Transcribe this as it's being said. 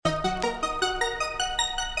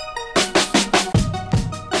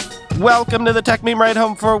Welcome to the Tech Meme Ride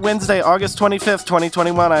Home for Wednesday, August 25th,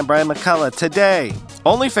 2021. I'm Brian McCullough. Today,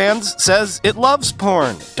 OnlyFans says it loves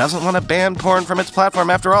porn, doesn't want to ban porn from its platform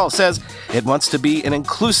after all, says it wants to be an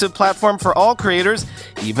inclusive platform for all creators,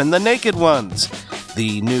 even the naked ones.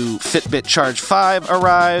 The new Fitbit Charge 5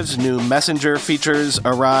 arrives, new Messenger features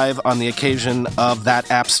arrive on the occasion of that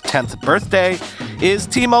app's 10th birthday. Is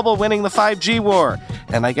T-Mobile winning the 5G war?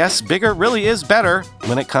 And I guess bigger really is better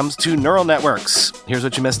when it comes to neural networks. Here's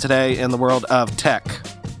what you missed today in the world of tech.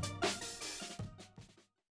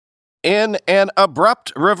 In an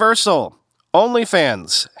abrupt reversal,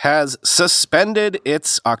 OnlyFans has suspended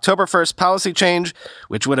its October 1st policy change,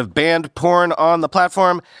 which would have banned porn on the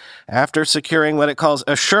platform, after securing what it calls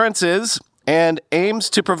assurances and aims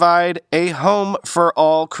to provide a home for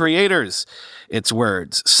all creators. Its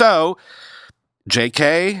words. So,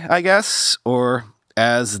 JK, I guess, or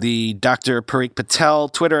as the Dr. Parikh Patel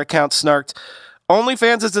Twitter account snarked,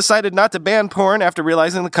 OnlyFans has decided not to ban porn after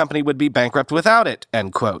realizing the company would be bankrupt without it,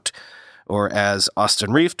 end quote. Or as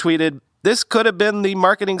Austin Reef tweeted, this could have been the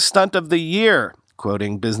marketing stunt of the year,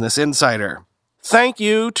 quoting Business Insider. Thank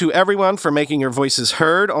you to everyone for making your voices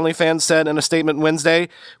heard, OnlyFans said in a statement Wednesday.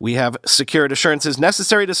 We have secured assurances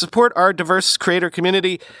necessary to support our diverse creator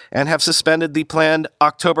community and have suspended the planned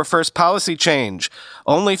October 1st policy change.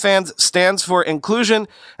 OnlyFans stands for inclusion,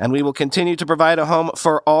 and we will continue to provide a home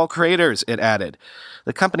for all creators, it added.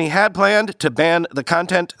 The company had planned to ban the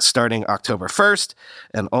content starting October 1st.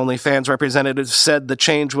 An OnlyFans representative said the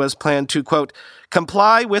change was planned to, quote,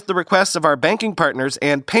 comply with the requests of our banking partners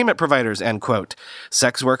and payment providers, end quote.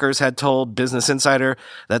 Sex workers had told Business Insider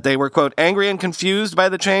that they were, quote, angry and confused by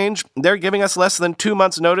the change. They're giving us less than 2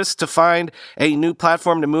 months' notice to find a new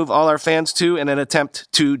platform to move all our fans to in an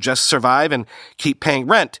attempt to just survive and keep paying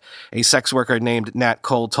rent, a sex worker named Nat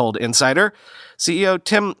Cole told Insider. CEO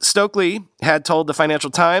Tim Stokely had told the Financial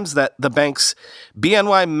Times that the banks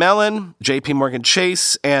BNY Mellon, JP Morgan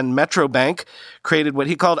Chase, and Metro Bank created what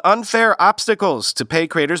he called unfair obstacles to pay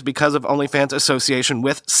creators because of OnlyFans' association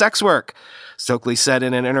with sex work. Stokely said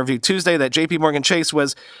in an interview Tuesday that JP Morgan Chase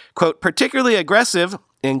was, quote, particularly aggressive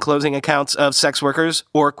in closing accounts of sex workers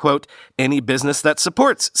or, quote, any business that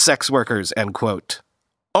supports sex workers, end quote.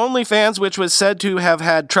 OnlyFans, which was said to have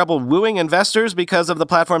had trouble wooing investors because of the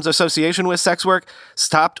platform's association with sex work,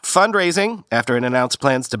 stopped fundraising after it announced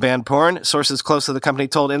plans to ban porn, sources close to the company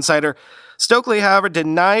told Insider. Stokely, however,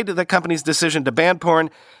 denied the company's decision to ban porn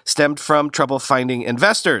stemmed from trouble finding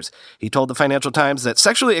investors. He told the Financial Times that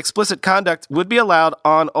sexually explicit conduct would be allowed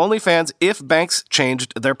on OnlyFans if banks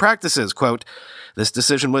changed their practices, quote. This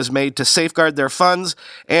decision was made to safeguard their funds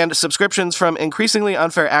and subscriptions from increasingly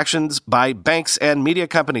unfair actions by banks and media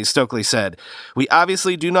companies, Stokely said. We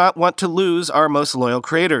obviously do not want to lose our most loyal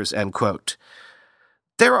creators, end quote.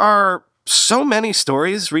 There are so many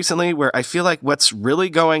stories recently where I feel like what's really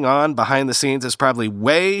going on behind the scenes is probably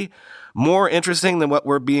way more interesting than what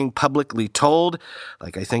we're being publicly told.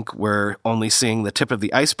 Like, I think we're only seeing the tip of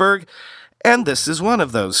the iceberg, and this is one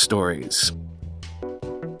of those stories.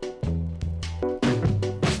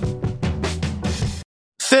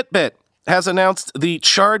 Fitbit has announced the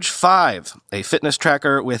Charge 5, a fitness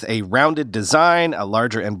tracker with a rounded design, a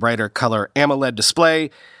larger and brighter color AMOLED display,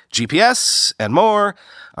 GPS, and more,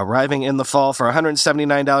 arriving in the fall for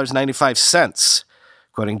 $179.95,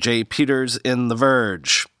 quoting Jay Peters in The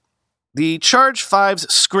Verge. The Charge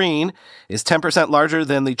 5's screen is 10% larger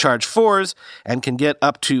than the Charge 4's and can get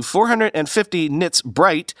up to 450 nits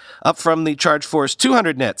bright, up from the Charge 4's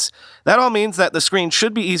 200 nits. That all means that the screen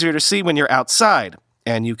should be easier to see when you're outside.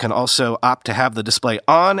 And you can also opt to have the display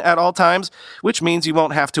on at all times, which means you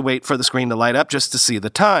won't have to wait for the screen to light up just to see the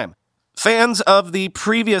time. Fans of the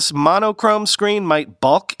previous monochrome screen might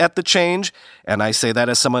balk at the change, and I say that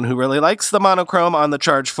as someone who really likes the monochrome on the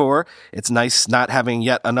Charge 4. It's nice not having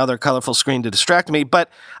yet another colorful screen to distract me, but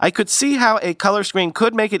I could see how a color screen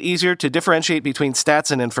could make it easier to differentiate between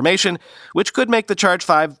stats and information, which could make the Charge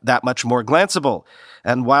 5 that much more glanceable.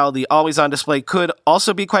 And while the always-on display could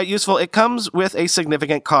also be quite useful, it comes with a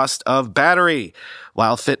significant cost of battery.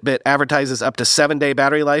 While Fitbit advertises up to 7-day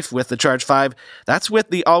battery life with the Charge 5, that's with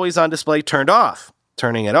the always-on display turned off.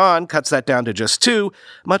 Turning it on cuts that down to just 2,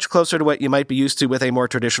 much closer to what you might be used to with a more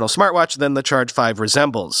traditional smartwatch than the Charge 5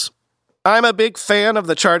 resembles. I'm a big fan of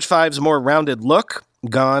the Charge 5's more rounded look.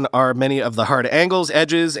 Gone are many of the hard angles,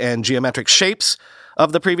 edges, and geometric shapes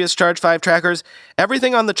of the previous Charge 5 trackers,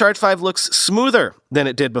 everything on the Charge 5 looks smoother than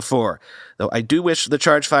it did before. Though I do wish the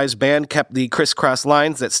Charge 5's band kept the crisscross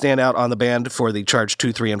lines that stand out on the band for the Charge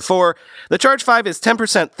 2, 3, and 4. The Charge 5 is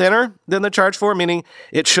 10% thinner than the Charge 4, meaning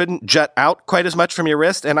it shouldn't jut out quite as much from your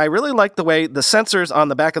wrist, and I really like the way the sensors on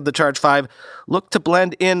the back of the Charge 5 look to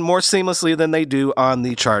blend in more seamlessly than they do on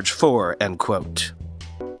the Charge 4, end quote.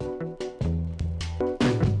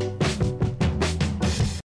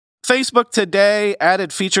 Facebook today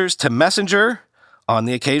added features to Messenger on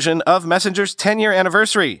the occasion of Messenger's 10-year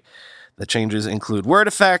anniversary. The changes include word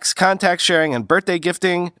effects, contact sharing, and birthday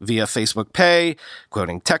gifting via Facebook Pay,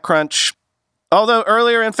 quoting TechCrunch. Although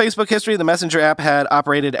earlier in Facebook history, the Messenger app had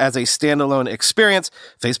operated as a standalone experience,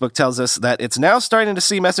 Facebook tells us that it's now starting to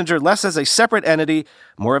see Messenger less as a separate entity,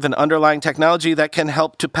 more of an underlying technology that can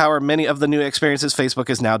help to power many of the new experiences Facebook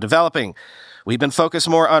is now developing. We've been focused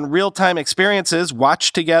more on real-time experiences,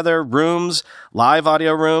 watch together, rooms, live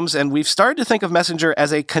audio rooms, and we've started to think of Messenger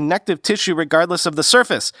as a connective tissue regardless of the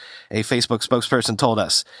surface, a Facebook spokesperson told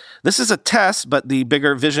us. This is a test, but the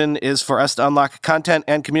bigger vision is for us to unlock content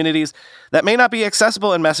and communities that may not be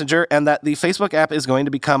accessible in Messenger, and that the Facebook app is going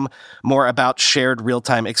to become more about shared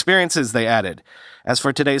real-time experiences, they added. As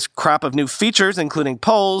for today's crop of new features, including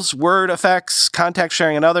polls, word effects, contact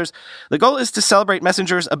sharing, and others, the goal is to celebrate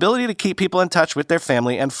Messenger's ability to keep people in touch with their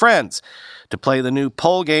family and friends. To play the new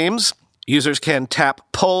poll games, users can tap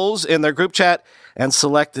polls in their group chat and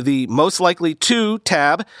select the Most Likely To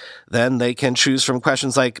tab. Then they can choose from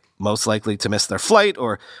questions like most likely to miss their flight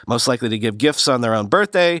or most likely to give gifts on their own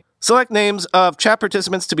birthday, select names of chat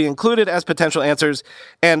participants to be included as potential answers,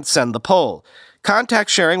 and send the poll. Contact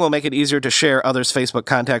sharing will make it easier to share others' Facebook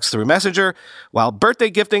contacts through Messenger, while birthday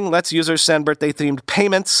gifting lets users send birthday-themed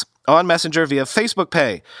payments on Messenger via Facebook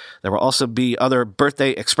Pay. There will also be other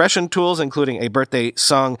birthday expression tools, including a birthday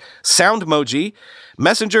song soundmoji.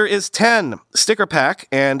 Messenger is 10, sticker pack,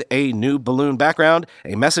 and a new balloon background,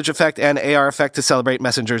 a message effect, and AR effect to celebrate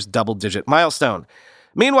Messenger's double-digit milestone.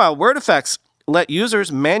 Meanwhile, word effects let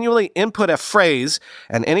users manually input a phrase,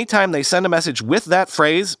 and anytime they send a message with that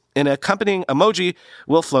phrase, an accompanying emoji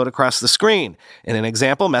will float across the screen. In an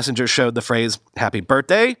example, Messenger showed the phrase "Happy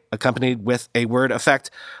Birthday," accompanied with a word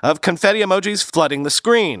effect of confetti emojis flooding the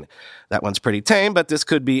screen. That one's pretty tame, but this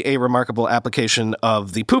could be a remarkable application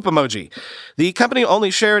of the poop emoji. The company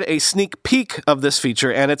only shared a sneak peek of this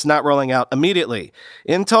feature, and it's not rolling out immediately.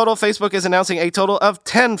 In total, Facebook is announcing a total of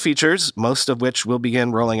 10 features, most of which will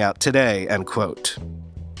begin rolling out today, end quote.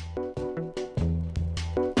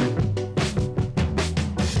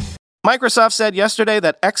 Microsoft said yesterday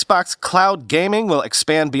that Xbox Cloud Gaming will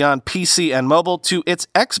expand beyond PC and mobile to its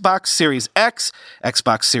Xbox Series X,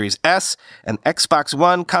 Xbox Series S, and Xbox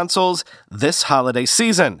One consoles this holiday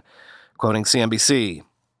season, quoting CNBC.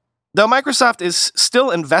 Though Microsoft is still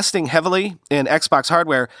investing heavily in Xbox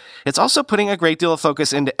hardware, it's also putting a great deal of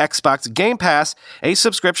focus into Xbox Game Pass, a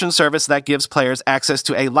subscription service that gives players access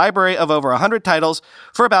to a library of over 100 titles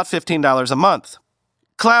for about $15 a month.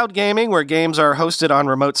 Cloud gaming, where games are hosted on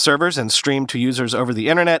remote servers and streamed to users over the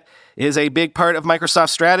internet, is a big part of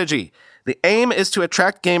Microsoft's strategy. The aim is to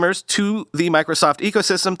attract gamers to the Microsoft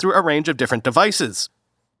ecosystem through a range of different devices.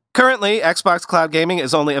 Currently, Xbox Cloud Gaming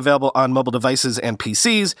is only available on mobile devices and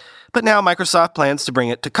PCs, but now Microsoft plans to bring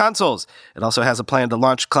it to consoles. It also has a plan to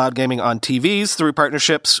launch cloud gaming on TVs through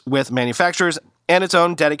partnerships with manufacturers and its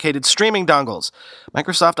own dedicated streaming dongles.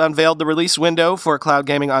 Microsoft unveiled the release window for cloud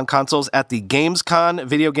gaming on consoles at the Gamescom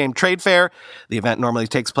video game trade fair. The event normally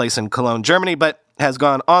takes place in Cologne, Germany, but has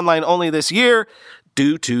gone online only this year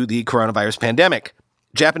due to the coronavirus pandemic.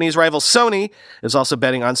 Japanese rival Sony is also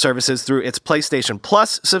betting on services through its PlayStation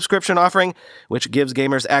Plus subscription offering, which gives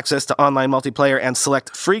gamers access to online multiplayer and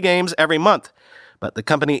select free games every month. But the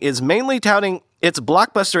company is mainly touting its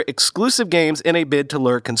blockbuster exclusive games in a bid to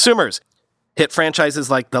lure consumers. Hit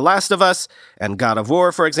franchises like The Last of Us and God of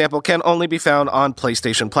War, for example, can only be found on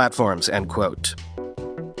PlayStation platforms, end quote.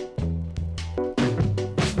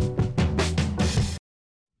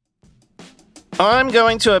 I'm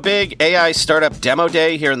going to a big AI startup demo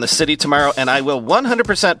day here in the city tomorrow, and I will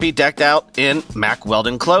 100% be decked out in Mack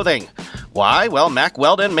Weldon clothing. Why? Well, Mack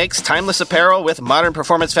Weldon makes timeless apparel with modern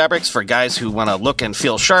performance fabrics for guys who want to look and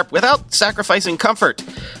feel sharp without sacrificing comfort.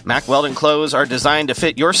 Mack Weldon clothes are designed to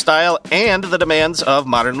fit your style and the demands of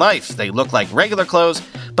modern life. They look like regular clothes,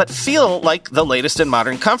 but feel like the latest in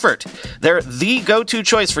modern comfort. They're the go-to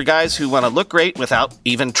choice for guys who want to look great without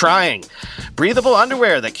even trying. Breathable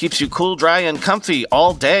underwear that keeps you cool, dry, and comfy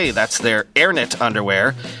all day. That's their AirKnit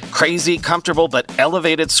underwear. Crazy, comfortable, but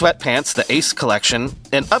elevated sweatpants, the Ace collection.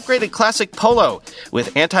 An upgraded classic polo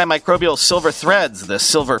with antimicrobial silver threads, the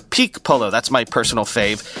Silver Peak polo. That's my personal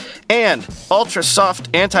fave. And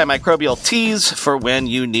ultra-soft antimicrobial tees for when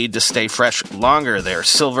you need to stay fresh longer. Their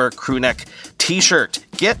silver crewneck t-shirt.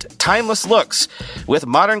 Get timeless looks with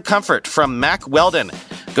modern comfort from Mack Weldon.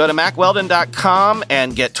 Go to MackWeldon.com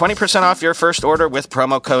and get 20% off your first order with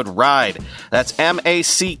promo code RIDE. That's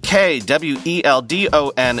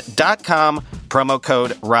MackWeldon.com, promo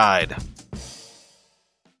code RIDE.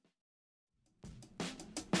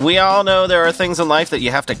 We all know there are things in life that you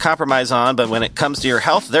have to compromise on, but when it comes to your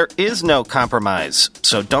health, there is no compromise.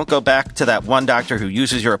 So don't go back to that one doctor who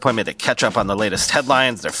uses your appointment to catch up on the latest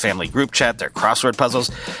headlines, their family group chat, their crossword puzzles,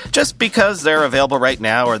 just because they're available right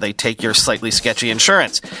now or they take your slightly sketchy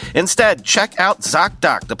insurance. Instead, check out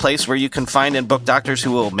ZocDoc, the place where you can find and book doctors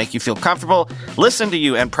who will make you feel comfortable, listen to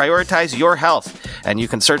you, and prioritize your health. And you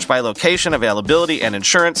can search by location, availability, and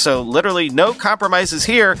insurance, so literally no compromises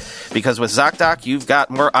here, because with ZocDoc, you've got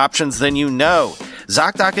more options than you know.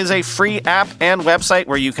 ZocDoc is a free app and website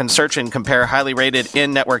where you can search and compare highly rated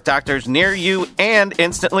in-network doctors near you and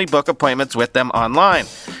instantly book appointments with them online.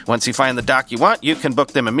 Once you find the doc you want, you can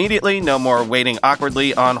book them immediately. No more waiting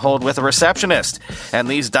awkwardly on hold with a receptionist. And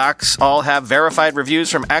these docs all have verified reviews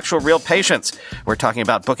from actual real patients. We're talking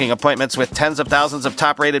about booking appointments with tens of thousands of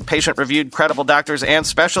top-rated, patient-reviewed, credible doctors and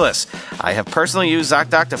specialists. I have personally used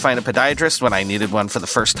ZocDoc to find a podiatrist when I needed one for the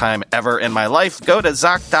first time ever in my life. Go to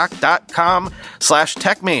ZocDoc.com/techmeme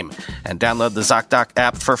and download the ZocDoc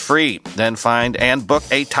app for free. Then find and book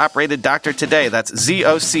a top-rated doctor today. That's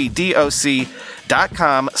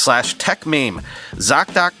ZocDoc.com/techmeme.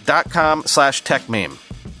 ZocDoc.com/techmeme.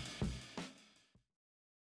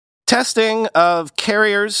 Testing of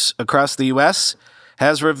carriers across the U.S.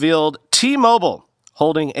 has revealed T-Mobile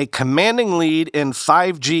holding a commanding lead in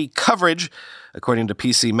 5G coverage, according to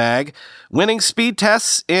PC Mag, winning speed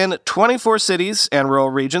tests in 24 cities and rural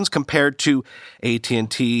regions compared to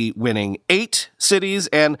AT&T winning 8 cities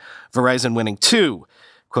and Verizon winning 2,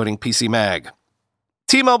 quoting PC Mag.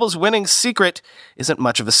 T-Mobile's winning secret isn't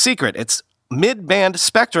much of a secret. It's mid-band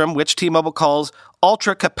spectrum, which T-Mobile calls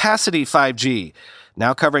ultra-capacity 5G,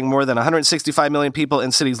 now covering more than 165 million people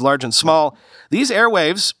in cities large and small. These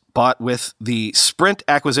airwaves, bought with the Sprint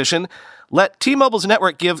acquisition, let T-Mobile's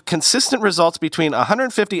network give consistent results between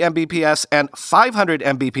 150 Mbps and 500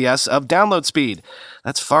 Mbps of download speed.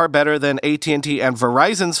 That's far better than AT&T and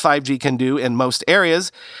Verizon's 5G can do in most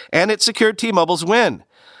areas, and it secured T-Mobile's win.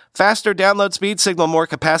 Faster download speed signal more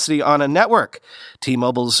capacity on a network.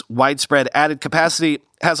 T-Mobile's widespread added capacity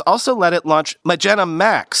has also let it launch Magenta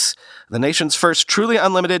Max, the nation's first truly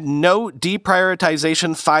unlimited, no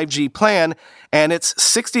deprioritization 5G plan, and its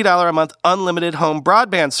 $60 a month unlimited home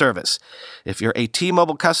broadband service. If you're a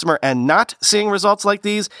T-Mobile customer and not seeing results like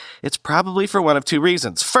these, it's probably for one of two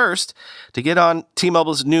reasons. First, to get on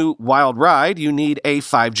T-Mobile's new wild ride, you need a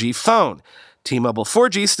 5G phone. T-Mobile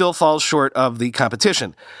 4G still falls short of the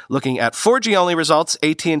competition. Looking at 4G-only results,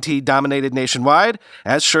 AT&T dominated nationwide,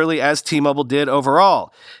 as surely as T-Mobile did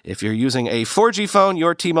overall. If you're using a 4G phone,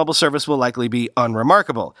 your T-Mobile service will likely be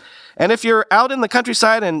unremarkable. And if you're out in the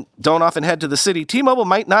countryside and don't often head to the city, T-Mobile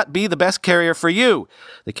might not be the best carrier for you.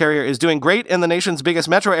 The carrier is doing great in the nation's biggest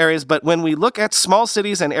metro areas, but when we look at small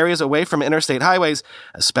cities and areas away from interstate highways,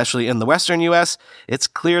 especially in the western U.S., it's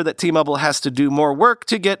clear that T-Mobile has to do more work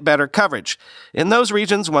to get better coverage. In those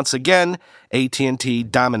regions, once again, AT&T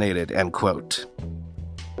dominated, end quote.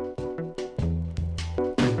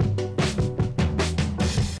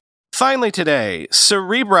 Finally today,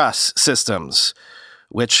 Cerebras Systems,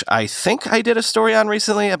 which I think I did a story on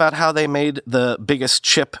recently about how they made the biggest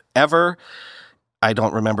chip ever. I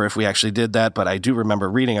don't remember if we actually did that, but I do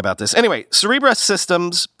remember reading about this. Anyway, Cerebras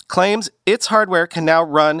Systems claims its hardware can now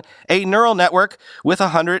run a neural network with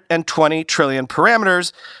 120 trillion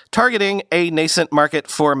parameters, targeting a nascent market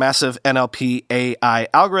for massive NLP AI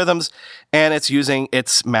algorithms, and it's using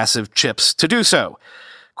its massive chips to do so.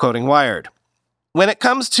 Quoting Wired. When it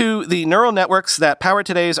comes to the neural networks that power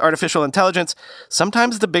today's artificial intelligence,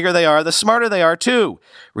 sometimes the bigger they are, the smarter they are too.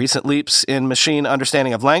 Recent leaps in machine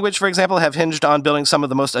understanding of language, for example, have hinged on building some of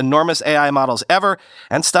the most enormous AI models ever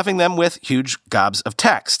and stuffing them with huge gobs of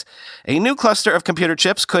text. A new cluster of computer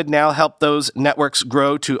chips could now help those networks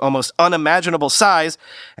grow to almost unimaginable size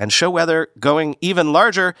and show whether going even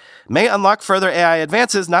larger may unlock further AI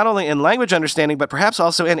advances not only in language understanding, but perhaps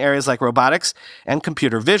also in areas like robotics and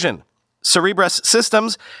computer vision. Cerebras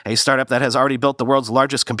Systems, a startup that has already built the world's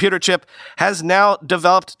largest computer chip, has now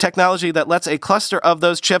developed technology that lets a cluster of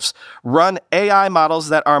those chips run AI models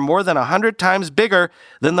that are more than 100 times bigger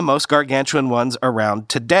than the most gargantuan ones around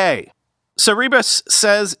today. Cerebras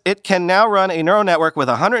says it can now run a neural network with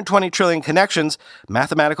 120 trillion connections,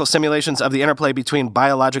 mathematical simulations of the interplay between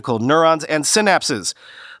biological neurons and synapses.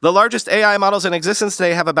 The largest AI models in existence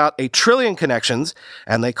today have about 1 trillion connections,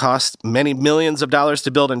 and they cost many millions of dollars to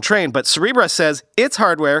build and train. But Cerebras says its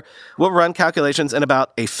hardware will run calculations in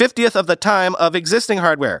about 1/50th of the time of existing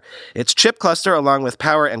hardware. Its chip cluster, along with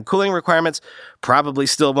power and cooling requirements, probably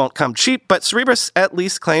still won't come cheap, but Cerebras at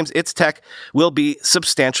least claims its tech will be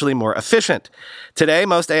substantially more efficient. Today,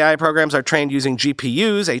 most AI programs are trained using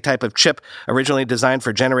GPUs, a type of chip originally designed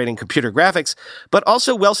for generating computer graphics, but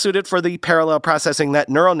also well-suited for the parallel processing that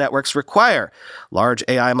neural networks require. Large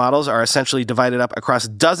AI models are essentially divided up across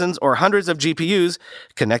dozens or hundreds of GPUs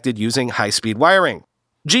connected using high-speed wiring.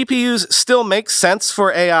 GPUs still make sense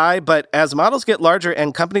for AI, but as models get larger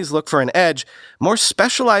and companies look for an edge, more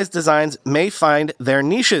specialized designs may find their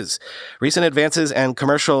niches. Recent advances and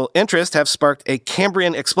commercial interest have sparked a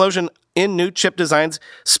Cambrian explosion in new chip designs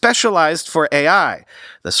specialized for AI.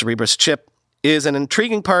 The Cerebras chip is an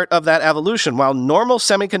intriguing part of that evolution. While normal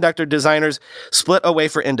semiconductor designers split a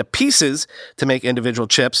wafer into pieces to make individual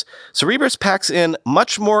chips, Cerebras packs in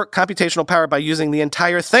much more computational power by using the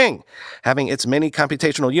entire thing, having its many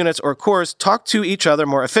computational units or cores talk to each other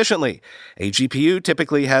more efficiently. A GPU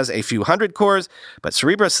typically has a few hundred cores, but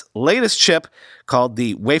Cerebras' latest chip, called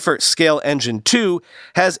the Wafer Scale Engine 2,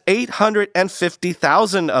 has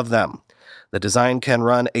 850,000 of them. The design can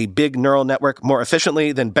run a big neural network more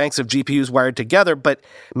efficiently than banks of GPUs wired together, but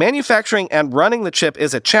manufacturing and running the chip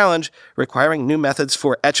is a challenge, requiring new methods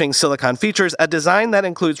for etching silicon features, a design that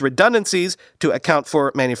includes redundancies to account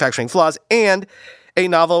for manufacturing flaws, and a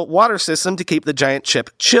novel water system to keep the giant chip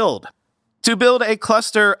chilled. To build a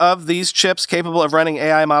cluster of these chips capable of running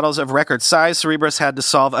AI models of record size, Cerebras had to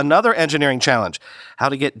solve another engineering challenge: how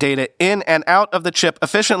to get data in and out of the chip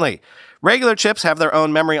efficiently. Regular chips have their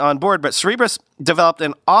own memory on board, but Cerebras developed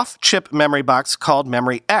an off-chip memory box called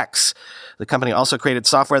Memory X. The company also created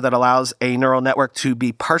software that allows a neural network to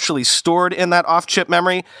be partially stored in that off-chip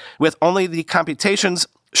memory, with only the computations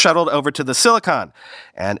shuttled over to the silicon.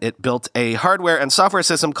 And it built a hardware and software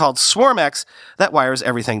system called SwarmX that wires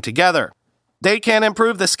everything together. They can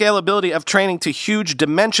improve the scalability of training to huge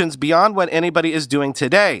dimensions beyond what anybody is doing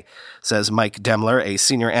today, says Mike Demler, a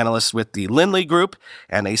senior analyst with the Lindley Group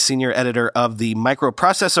and a senior editor of the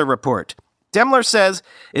Microprocessor Report. Demler says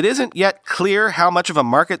it isn't yet clear how much of a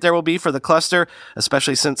market there will be for the cluster,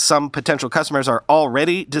 especially since some potential customers are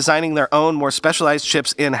already designing their own more specialized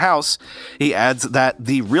chips in-house. He adds that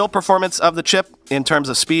the real performance of the chip in terms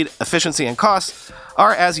of speed, efficiency, and cost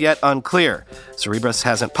are as yet unclear. Cerebras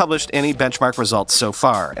hasn't published any benchmark results so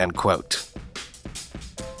far, end quote.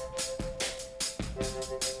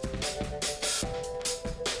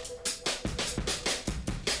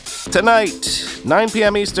 Tonight, 9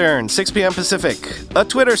 p.m. Eastern, 6 p.m. Pacific, a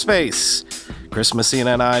Twitter space. Chris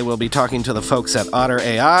Messina and I will be talking to the folks at Otter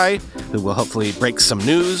AI, who will hopefully break some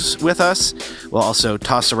news with us. We'll also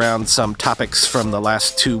toss around some topics from the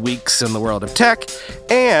last 2 weeks in the world of tech,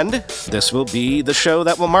 and this will be the show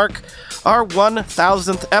that will mark our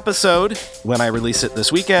 1,000th episode when I release it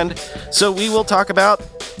this weekend. So we will talk about,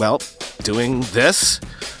 well, doing this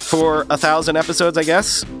for 1,000 episodes, I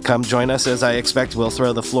guess. Come join us, as I expect we'll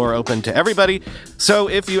throw the floor open to everybody. So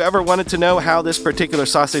if you ever wanted to know how this particular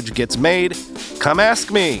sausage gets made, come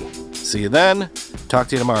ask me. See you then. Talk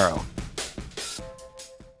to you tomorrow.